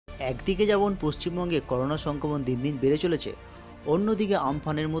একদিকে যেমন পশ্চিমবঙ্গে করোনা সংক্রমণ দিন দিন বেড়ে চলেছে, অন্যদিকে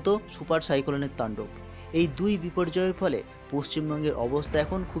আমফানের মতো সুপার সাইক্লোনের তাণ্ডব। এই দুই বিপর্যয়ের ফলে পশ্চিমবঙ্গের অবস্থা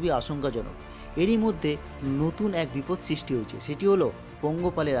এখন খুবই আশঙ্কাজনক। এরই মধ্যে নতুন এক বিপদ সৃষ্টি হয়েছে, সেটি হলো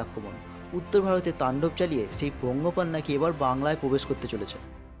পঙ্গপালের আক্রমণ। উত্তর ভারতে তাণ্ডব চালিয়ে সেই পঙ্গপাল নাকি এবার বাংলায় প্রবেশ করতে চলেছে।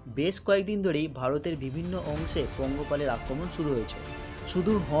 বেশ কয়েকদিন ধরেই ভারতের বিভিন্ন অংশে পঙ্গপালের আক্রমণ শুরু হয়েছে।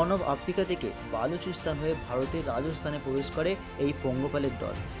 সুদূর হর্ন অফ আফ্রিকা থেকে বালুচিস্তান হয়ে ভারতের রাজস্থানে প্রবেশ করে এই পঙ্গপালের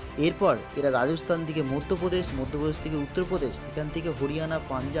দল। এরপর এরা রাজস্থান থেকে মধ্যপ্রদেশ, মধ্যপ্রদেশ থেকে উত্তরপ্রদেশ, এখান থেকে হরিয়ানা,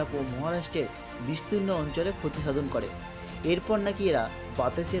 পাঞ্জাব ও মহারাষ্ট্রের বিস্তীর্ণ অঞ্চলে ক্ষতি সাধন করে। এরপর নাকি এরা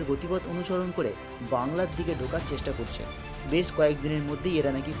বাতাসের গতিপথ অনুসরণ করে বাংলার দিকে ঢোকার চেষ্টা করছে। বেশ কয়েকদিনের মধ্যেই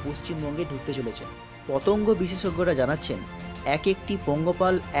এরা নাকি পশ্চিমবঙ্গে ঢুকতে চলেছে। পতঙ্গ বিশেষজ্ঞরা জানাচ্ছেন, এক একটি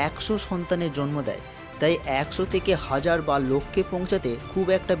পঙ্গপাল 100 সন্তানের জন্ম দেয়। তাই 100 থেকে 1000 বা লক্ষে পৌঁছাতে খুব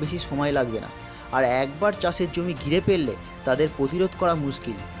একটা বেশি সময় লাগবে না। আর একবার চাষের জমি ঘিরে ফেললে তাদের প্রতিরোধ করা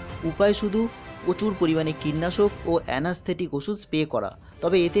মুশকিল। উপায় শুধু প্রচুর পরিমাণে কীটনাশক ও অ্যানাস্থেটিক ওষুধ স্প্রে করা।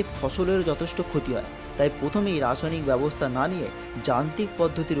 তবে এতে ফসলের যথেষ্ট ক্ষতি হয়। তাই প্রথমেই রাসায়নিক ব্যবস্থা না নিয়ে যান্ত্রিক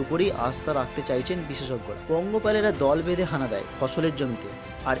পদ্ধতির উপরেই আস্থা রাখতে চাইছেন বিশেষজ্ঞরা। পঙ্গপালেরা দল বেঁধে হানা দেয় ফসলের জমিতে,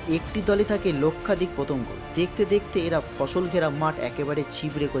 আর একটি দলে থাকে লক্ষাধিক পতঙ্গ। দেখতে দেখতে এরা ফসল ঘেরা মাঠ একেবারে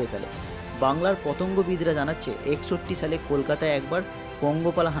ছিবড়ে করে ফেলে। বাংলার পতঙ্গবিদরা জানাচ্ছে, 61 সালে কলকাতায় একবার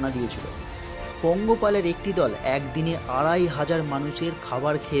পঙ্গপাল হানা দিয়েছিল। পঙ্গপালের একটি দল একদিনে 2500 মানুষের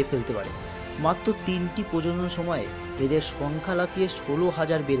খাবার খেয়ে ফেলতে পারে। মাত্র 3টি প্রজনন সময়ে এদের সংখ্যা লাফিয়ে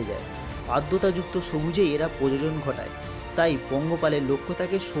 16,000 বেড়ে যায়। আর্দ্রতাযুক্ত সবুজে এরা প্রজনন ঘটায়। তাই পঙ্গপালের লক্ষ্য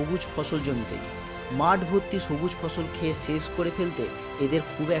থাকে সবুজ ফসল জমিতেই। মাঠ ভর্তি সবুজ ফসল খেয়ে শেষ করে ফেলতে এদের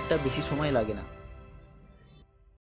খুব একটা বেশি সময় লাগে না।